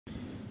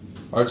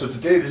Alright, so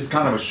today this is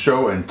kind of a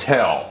show and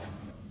tell.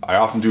 I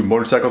often do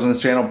motorcycles on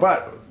this channel,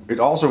 but it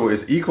also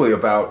is equally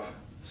about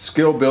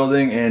skill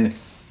building and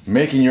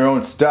making your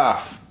own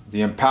stuff.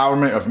 The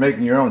empowerment of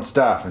making your own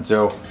stuff. And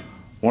so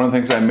one of the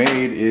things I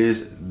made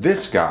is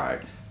this guy.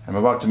 I'm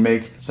about to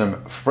make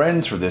some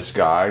friends for this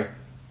guy,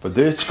 but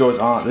this goes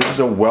on, this is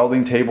a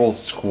welding table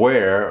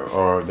square,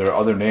 or there are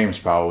other names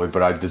probably,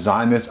 but I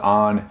designed this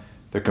on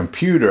the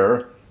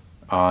computer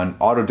on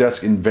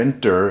Autodesk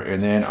Inventor,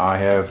 and then I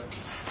have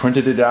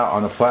printed it out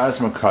on a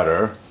plasma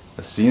cutter,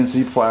 a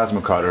CNC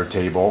plasma cutter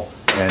table,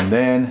 and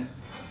then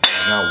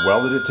I now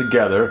welded it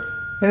together,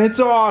 and it's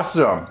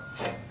awesome!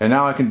 And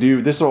now I can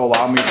do, this will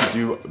allow me to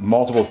do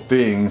multiple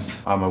things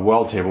on my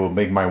weld table,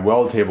 make my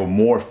weld table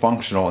more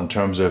functional in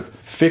terms of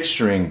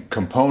fixturing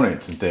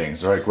components and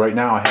things. Like right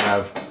now I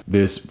have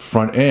this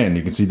front end,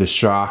 you can see the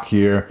shock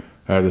here,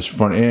 I have this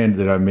front end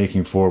that I'm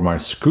making for my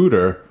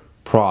scooter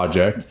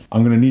project.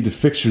 I'm gonna need to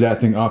fixture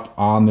that thing up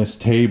on this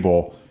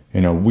table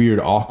in a weird,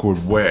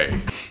 awkward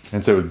way.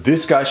 And so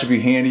this guy should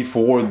be handy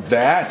for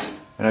that.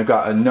 And I've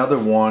got another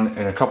one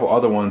and a couple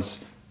other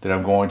ones that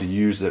I'm going to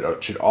use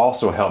that should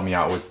also help me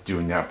out with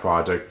doing that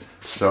project.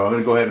 So I'm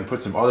gonna go ahead and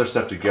put some other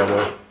stuff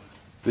together.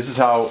 This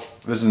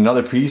is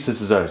another piece.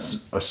 This is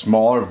a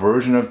smaller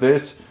version of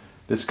this.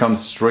 This comes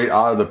straight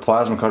out of the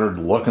plasma cutter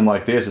looking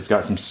like this. It's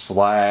got some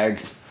slag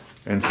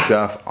and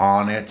stuff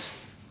on it.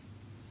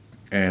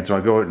 And so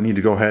I need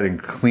to go ahead and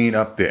clean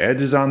up the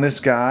edges on this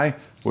guy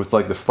with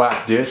like the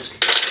flat disc.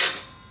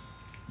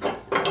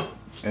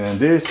 And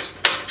this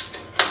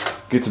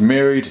gets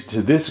married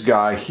to this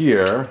guy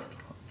here.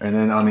 And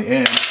then on the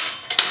end,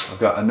 I've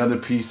got another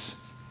piece,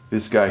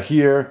 this guy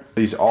here.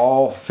 These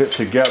all fit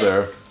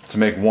together to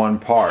make one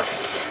part,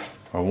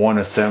 or one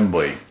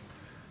assembly.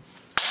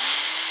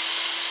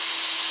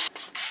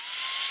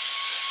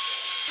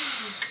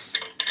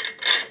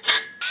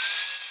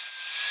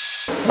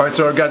 Alright,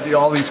 so I've got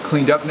all these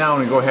cleaned up now. I'm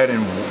going to go ahead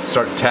and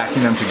start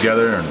tacking them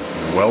together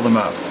and weld them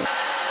up.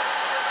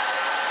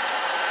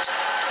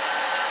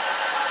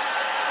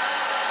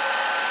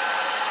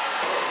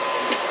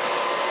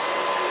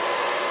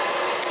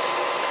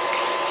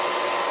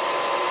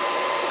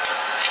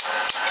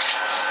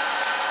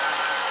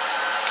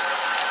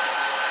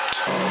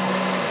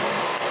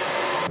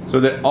 So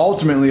that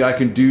ultimately I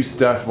can do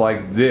stuff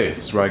like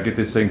this, where I get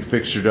this thing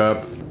fixtured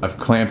up. I've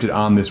clamped it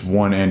on this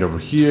one end over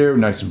here,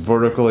 nice and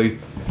vertically.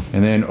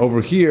 And then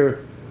over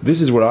here,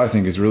 this is what I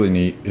think is really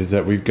neat, is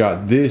that we've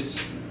got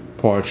this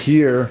part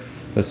here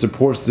that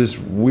supports this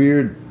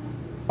weird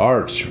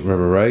arch,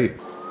 right?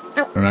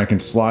 And I can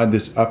slide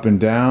this up and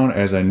down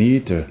as I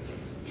need to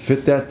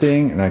fit that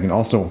thing, and I can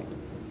also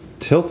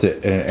tilt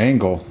it at an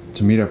angle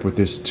to meet up with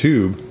this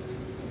tube.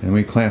 And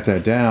we clamp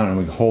that down and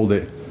we hold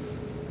it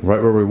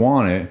right where we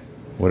want it,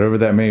 whatever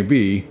that may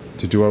be,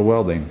 to do our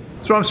welding.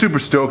 So I'm super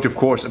stoked, of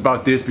course,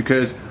 about this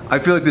because I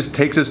feel like this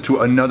takes us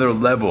to another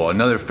level,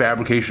 another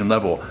fabrication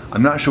level.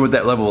 I'm not sure what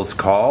that level is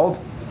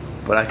called,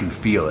 but I can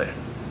feel it.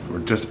 We're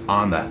just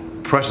on the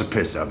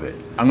precipice of it.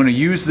 I'm gonna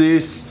use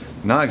this,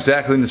 not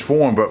exactly in this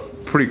form,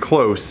 but pretty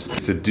close,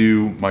 to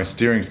do my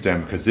steering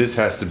stem, because this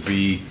has to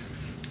be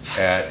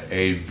at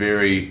a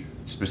very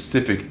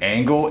specific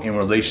angle in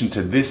relation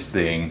to this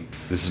thing.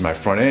 This is my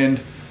front end.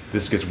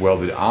 This gets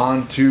welded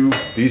onto,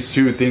 these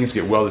two things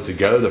get welded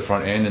together, the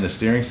front end and the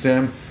steering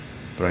stem.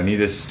 But I need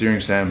this steering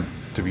stem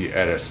to be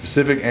at a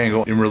specific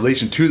angle in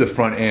relation to the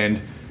front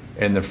end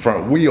and the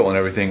front wheel and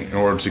everything in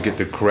order to get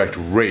the correct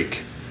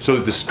rake, so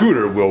that the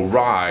scooter will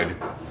ride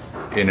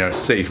in a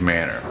safe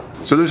manner.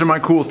 So those are my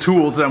cool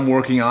tools that I'm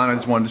working on. I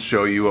just wanted to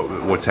show you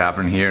what's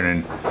happening here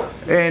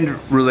and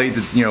relate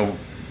that, you know,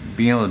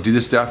 being able to do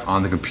this stuff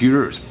on the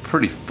computer is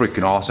pretty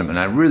freaking awesome, and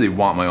I really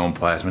want my own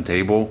plasma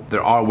table.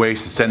 There are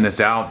ways to send this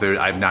out.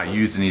 I've not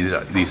used any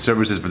of these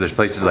services, but there's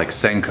places like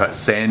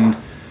Send,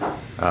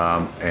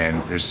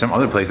 and there's some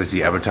other place I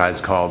see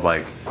advertised called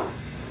like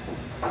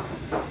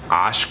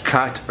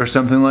Oshcut or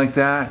something like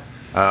that.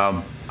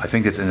 I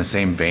think it's in the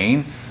same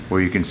vein,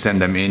 where you can send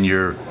them in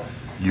your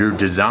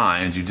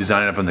designs. You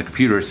design it up on the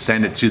computer,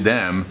 send it to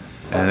them,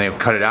 and they'll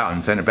cut it out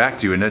and send it back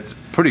to you, and that's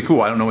pretty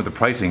cool. I don't know what the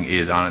pricing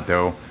is on it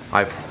though.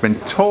 I've been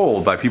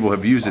told by people who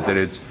have used it that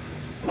it's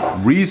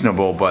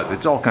reasonable, but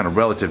it's all kind of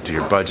relative to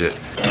your budget.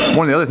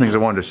 One of the other things I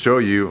wanted to show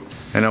you,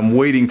 and I'm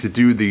waiting to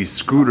do the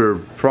scooter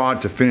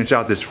prod to finish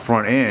out this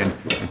front end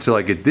until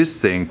I get this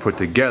thing put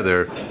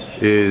together,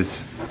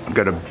 is I've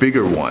got a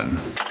bigger one.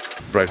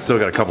 But I've still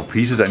got a couple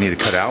pieces I need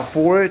to cut out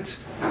for it,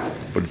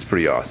 but it's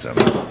pretty awesome.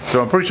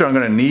 So I'm pretty sure I'm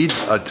gonna need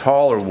a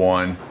taller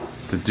one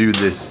to do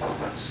this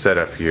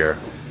setup here,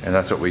 and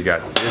that's what we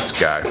got this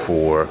guy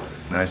for.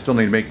 And I still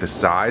need to make the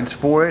sides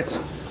for it,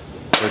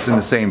 but it's in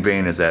the same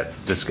vein as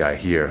this guy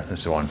here,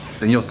 this one.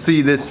 And you'll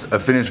see this, a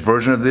finished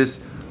version of this,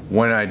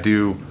 when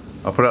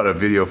I'll put out a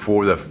video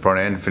for the front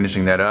end,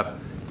 finishing that up,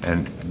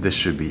 and this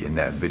should be in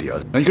that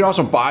video. Now you can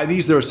also buy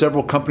these. There are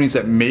several companies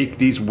that make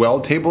these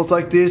weld tables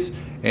like this,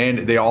 and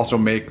they also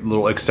make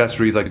little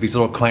accessories like these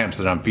little clamps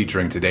that I'm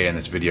featuring today in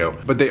this video.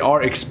 But they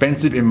are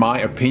expensive in my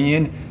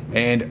opinion,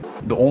 and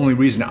the only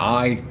reason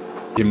I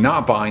am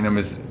not buying them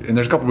is, and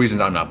there's a couple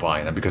reasons I'm not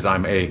buying them, because I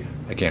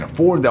can't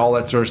afford all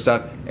that sort of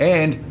stuff,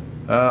 and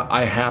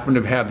I happen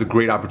to have the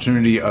great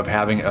opportunity of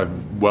having a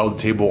weld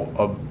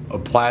table, a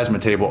plasma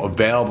table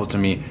available to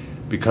me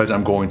because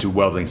I'm going to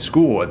welding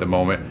school at the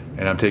moment,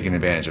 and I'm taking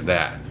advantage of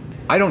that.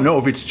 I don't know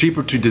if it's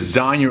cheaper to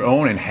design your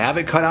own and have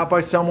it cut out by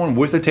someone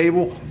with a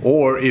table,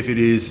 or if it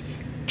is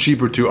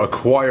cheaper to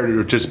acquire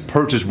or just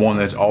purchase one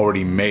that's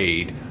already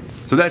made.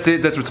 So that's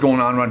it, that's what's going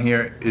on around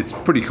here. It's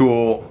pretty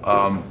cool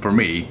for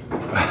me.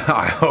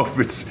 I hope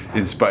it's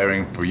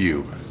inspiring for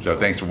you. So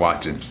thanks for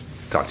watching.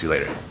 Talk to you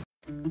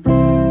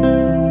later.